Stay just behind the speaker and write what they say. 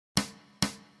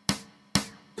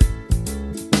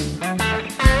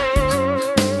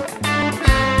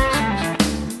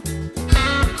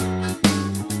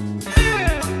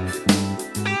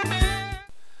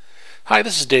Hi,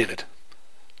 this is David.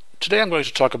 Today I'm going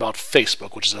to talk about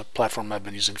Facebook, which is a platform I've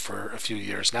been using for a few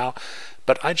years now,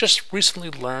 but I just recently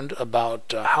learned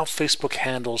about how Facebook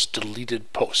handles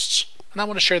deleted posts, and I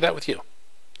want to share that with you.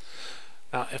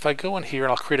 Now, if I go in here,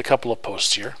 and I'll create a couple of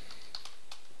posts here.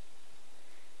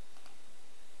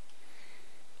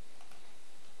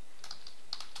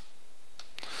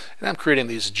 And I'm creating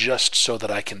these just so that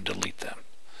I can delete them.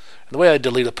 And the way I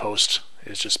delete a post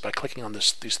is just by clicking on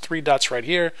these three dots right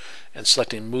here and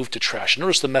selecting Move to Trash.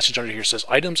 Notice the message under here says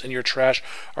items in your trash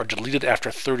are deleted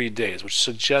after 30 days, which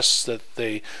suggests that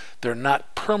they're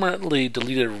not permanently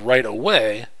deleted right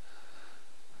away,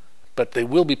 but they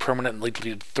will be permanently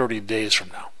deleted 30 days from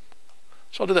now.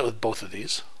 So I'll do that with both of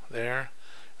these. There's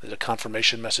a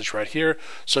confirmation message right here.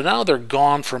 So now they're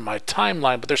gone from my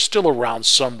timeline, but they're still around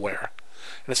somewhere.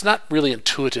 And it's not really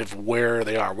intuitive where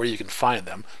they are, where you can find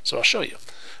them. So I'll show you.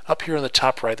 Up here in the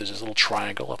top right, there's this little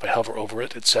triangle. If I hover over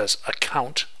it, it says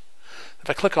Account. If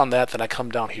I click on that, then I come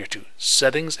down here to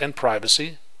Settings and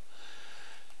Privacy,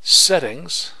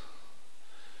 Settings,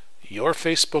 Your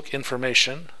Facebook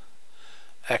Information,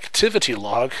 Activity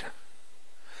Log,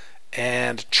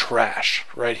 and Trash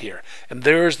right here. And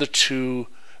there's the two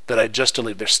that I just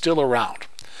deleted. They're still around.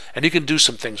 And you can do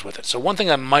some things with it. So one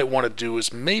thing I might want to do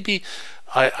is maybe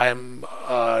I'm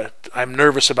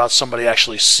nervous about somebody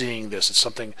actually seeing this. It's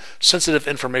something sensitive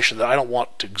information that I don't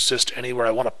want to exist anywhere.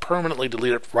 I want to permanently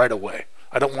delete it right away.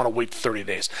 I don't want to wait 30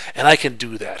 days. And I can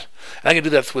do that. And I can do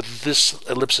that with this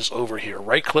ellipsis over here.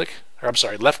 Left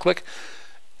click,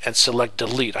 and select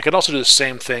delete. I could also do the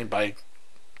same thing by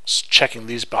checking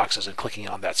these boxes and clicking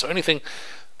on that. So anything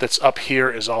that's up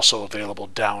here is also available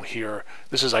down here.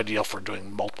 This is ideal for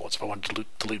doing multiple ones if I want to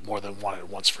delete more than one at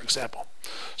once, for example.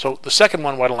 So the second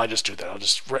one, why don't I just do that? I'll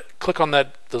just click on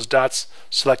those dots,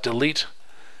 select delete,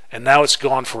 and now it's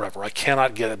gone forever. I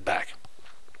cannot get it back.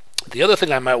 The other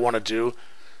thing I might want to do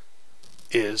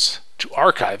is to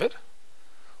archive it,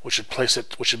 which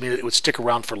would mean it would stick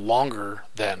around for longer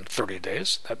than 30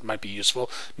 days. That might be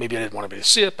useful. Maybe I didn't want anybody to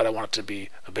see it, but I want it to be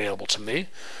available to me.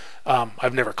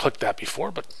 I've never clicked that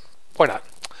before, but why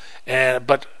not?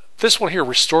 But this one here,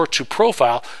 Restore to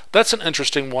Profile, that's an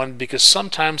interesting one because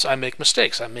sometimes I make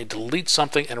mistakes. I may delete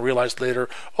something and realize later,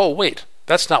 oh wait,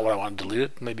 that's not what I want to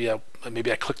delete. Maybe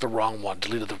I clicked the wrong one,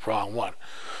 deleted the wrong one.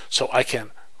 So I can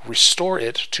restore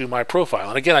it to my profile.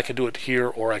 And again, I can do it here,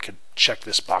 or I could check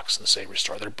this box and say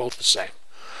restore. They're both the same.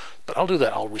 But I'll do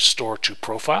that. I'll restore to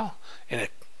profile, and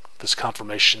this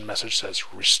confirmation message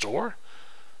says restore.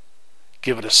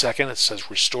 Give it a second. It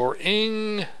says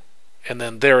restoring, and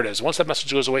then there it is. Once that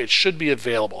message goes away, it should be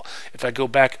available. If I go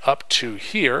back up to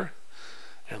here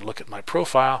and look at my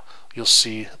profile, you'll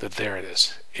see that there it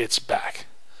is. It's back.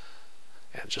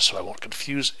 And just so I won't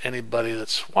confuse anybody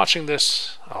that's watching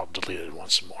this, I'll delete it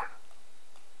once more.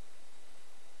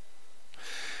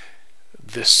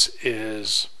 This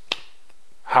is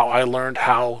how I learned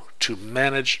how to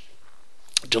manage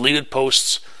deleted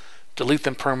posts, delete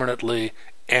them permanently,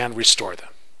 and restore them.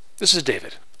 This is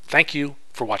David. Thank you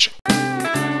for watching.